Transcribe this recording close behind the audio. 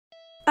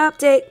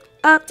Update,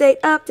 update,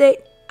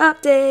 update,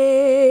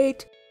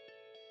 update.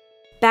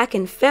 Back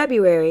in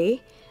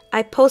February,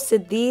 I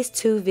posted these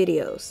two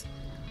videos.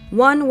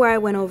 One where I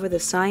went over the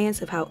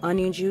science of how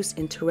onion juice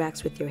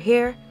interacts with your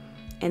hair,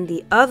 and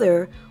the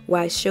other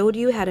where I showed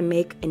you how to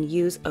make and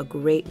use a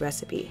great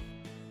recipe.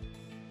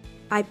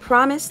 I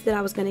promised that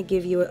I was going to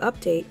give you an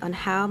update on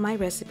how my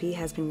recipe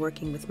has been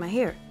working with my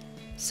hair.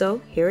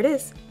 So here it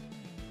is.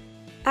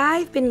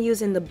 I've been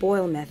using the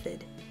boil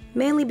method,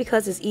 mainly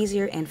because it's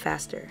easier and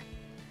faster.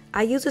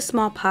 I use a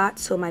small pot,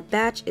 so my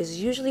batch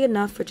is usually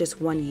enough for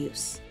just one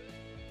use.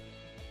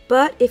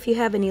 But if you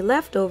have any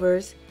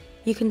leftovers,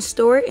 you can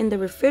store it in the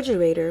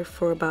refrigerator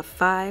for about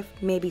 5,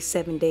 maybe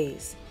 7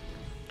 days.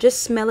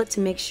 Just smell it to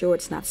make sure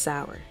it's not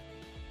sour.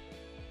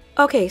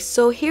 Okay,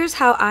 so here's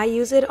how I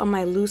use it on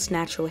my loose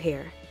natural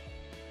hair.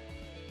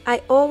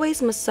 I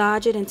always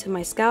massage it into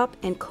my scalp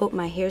and coat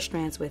my hair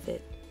strands with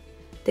it.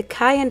 The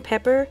cayenne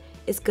pepper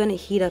is gonna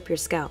heat up your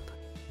scalp.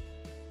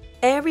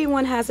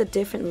 Everyone has a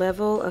different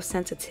level of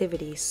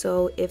sensitivity,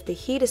 so if the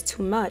heat is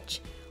too much,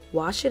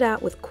 wash it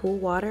out with cool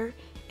water,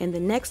 and the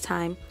next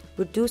time,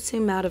 reduce the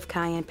amount of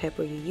cayenne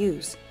pepper you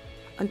use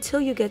until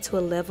you get to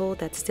a level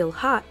that's still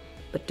hot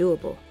but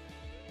doable.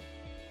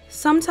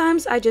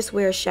 Sometimes I just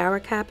wear a shower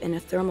cap and a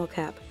thermal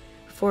cap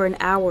for an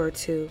hour or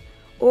two,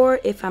 or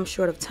if I'm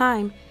short of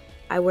time,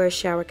 I wear a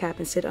shower cap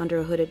and sit under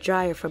a hooded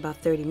dryer for about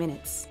 30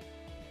 minutes.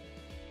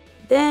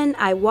 Then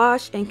I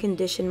wash and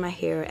condition my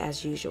hair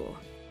as usual.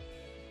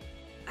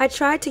 I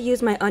tried to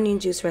use my onion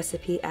juice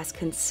recipe as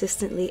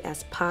consistently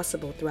as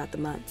possible throughout the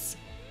months.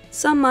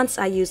 Some months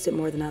I used it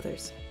more than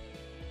others.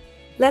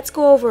 Let's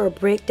go over a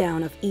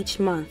breakdown of each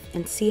month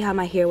and see how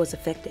my hair was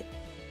affected.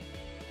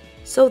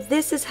 So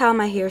this is how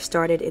my hair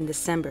started in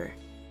December.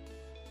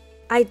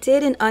 I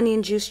did an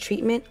onion juice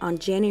treatment on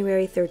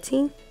January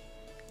 13th,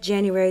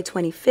 January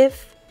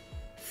 25th,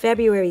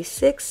 February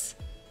 6th,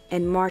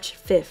 and March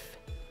 5th.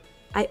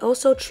 I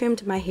also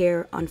trimmed my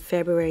hair on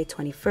February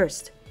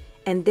 21st,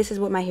 and this is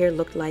what my hair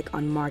looked like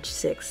on March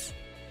 6th.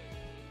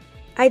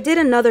 I did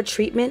another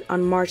treatment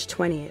on March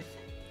 20th,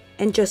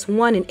 and just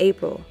one in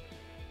April,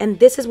 and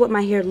this is what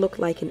my hair looked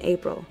like in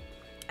April.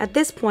 At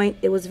this point,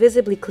 it was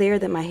visibly clear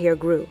that my hair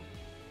grew,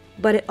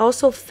 but it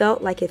also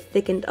felt like it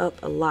thickened up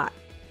a lot.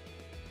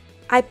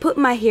 I put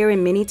my hair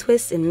in mini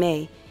twists in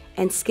May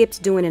and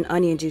skipped doing an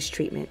onion juice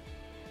treatment.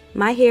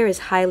 My hair is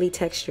highly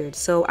textured,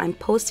 so I'm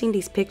posting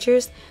these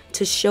pictures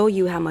to show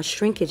you how much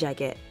shrinkage I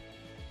get.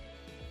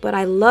 But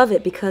I love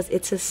it because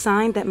it's a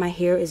sign that my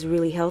hair is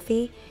really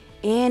healthy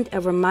and a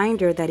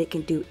reminder that it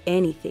can do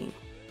anything.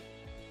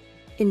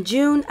 In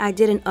June, I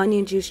did an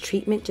onion juice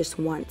treatment just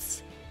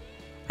once.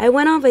 I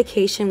went on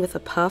vacation with a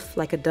puff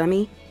like a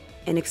dummy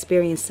and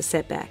experienced a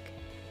setback.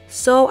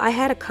 So I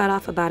had to cut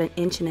off about 1.5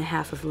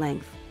 inches of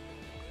length.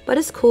 But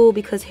it's cool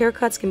because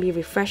haircuts can be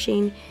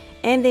refreshing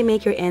and they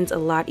make your ends a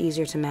lot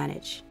easier to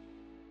manage.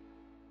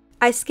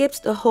 I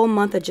skipped the whole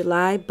month of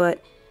July,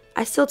 but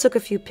I still took a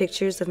few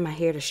pictures of my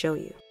hair to show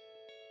you.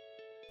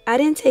 I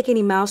didn't take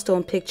any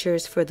milestone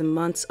pictures for the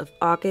months of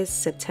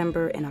August,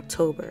 September, and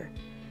October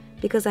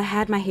because I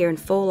had my hair in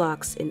faux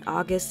locks in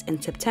August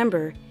and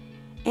September,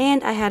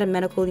 and I had a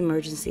medical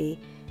emergency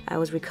I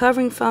was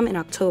recovering from in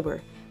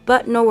October.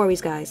 But no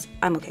worries guys,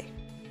 I'm okay.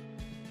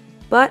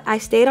 But I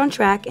stayed on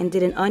track and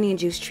did an onion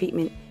juice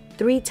treatment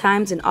 3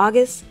 times in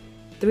August,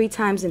 3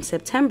 times in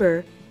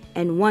September,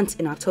 and once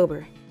in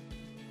October.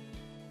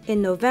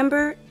 In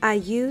November, I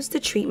used the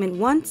treatment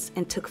once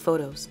and took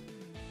photos.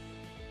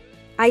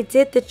 I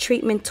did the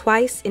treatment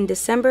twice in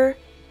December,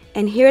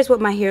 and here's what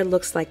my hair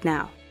looks like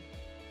now.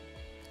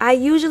 I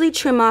usually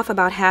trim off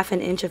about 1/2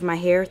 inch of my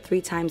hair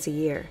 3 times a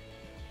year.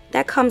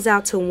 That comes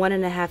out to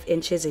 1.5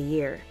 inches a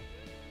year.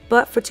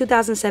 But for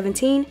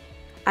 2017,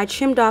 I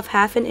trimmed off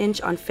 1/2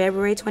 inch on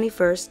February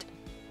 21st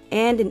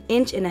and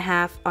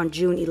 1.5 inches on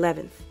June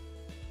 11th.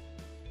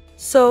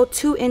 So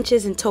 2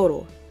 inches in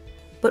total.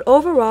 But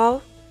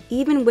overall,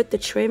 even with the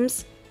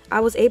trims,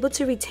 I was able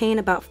to retain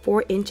about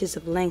 4 inches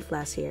of length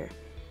last year.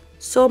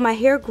 So my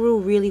hair grew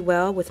really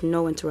well with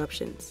no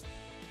interruptions.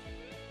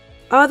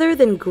 Other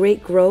than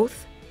great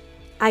growth,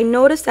 I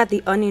noticed that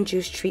the onion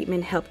juice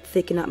treatment helped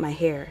thicken up my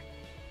hair.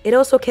 It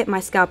also kept my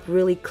scalp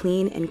really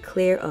clean and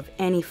clear of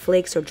any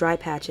flakes or dry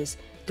patches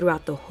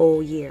throughout the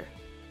whole year.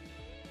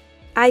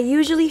 I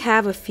usually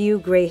have a few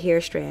gray hair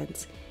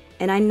strands,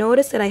 and I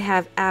noticed that I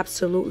have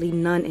absolutely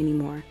none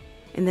anymore,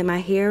 and that my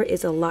hair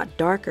is a lot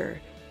darker,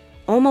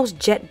 almost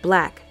jet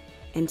black,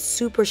 and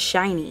super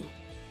shiny.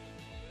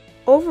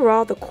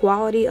 Overall, the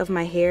quality of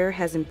my hair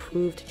has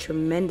improved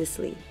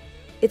tremendously.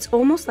 It's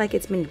almost like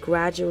it's been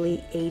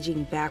gradually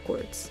aging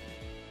backwards.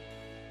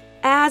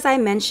 As I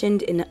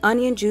mentioned in the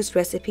onion juice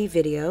recipe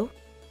video,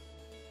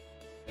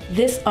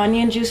 this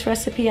onion juice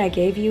recipe I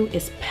gave you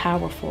is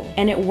powerful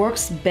and it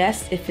works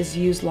best if it's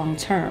used long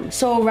term.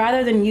 So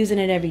rather than using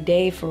it every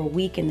day for a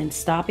week and then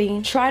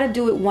stopping, try to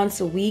do it once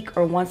a week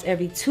or once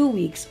every 2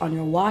 weeks on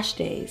your wash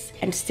days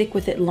and stick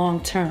with it long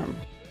term.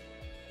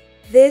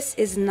 This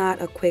is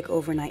not a quick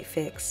overnight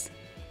fix,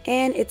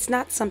 and it's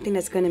not something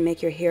that's going to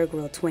make your hair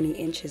grow 20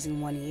 inches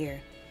in 1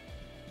 year.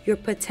 Your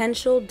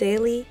potential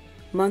daily,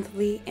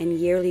 monthly, and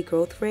yearly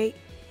growth rate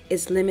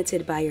is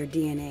limited by your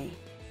DNA.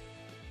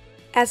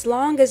 As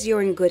long as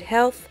you're in good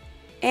health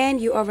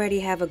and you already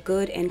have a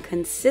good and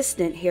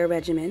consistent hair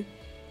regimen,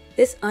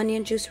 this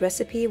onion juice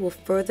recipe will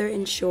further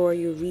ensure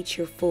you reach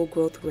your full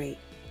growth rate.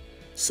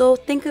 So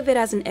think of it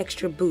as an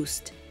extra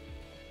boost.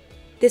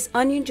 This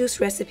onion juice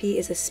recipe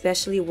is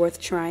especially worth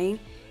trying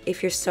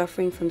if you're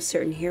suffering from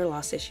certain hair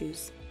loss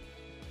issues.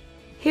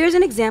 Here's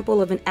an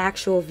example of an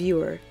actual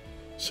viewer.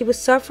 She was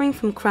suffering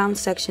from crown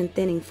section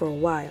thinning for a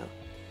while.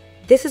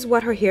 This is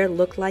what her hair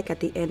looked like at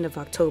the end of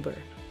October.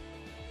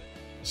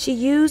 She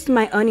used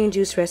my onion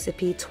juice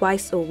recipe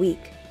twice a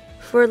week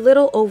for a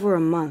little over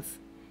a month,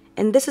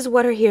 and this is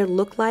what her hair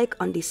looked like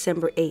on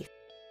December 8th.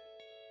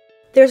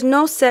 There's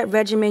no set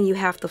regimen you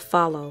have to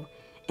follow,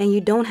 and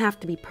you don't have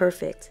to be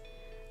perfect.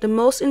 The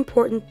most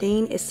important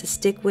thing is to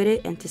stick with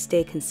it and to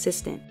stay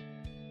consistent.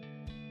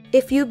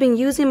 If you've been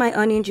using my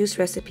onion juice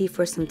recipe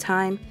for some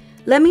time,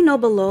 let me know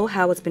below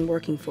how it's been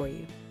working for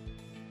you.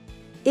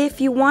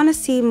 If you want to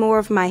see more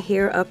of my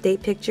hair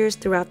update pictures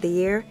throughout the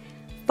year,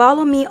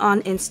 follow me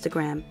on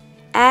Instagram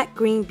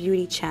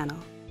 @GreenBeautyChannel.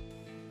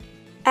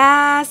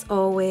 As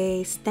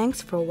always,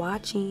 thanks for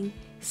watching.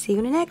 See you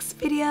in the next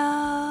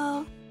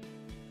video.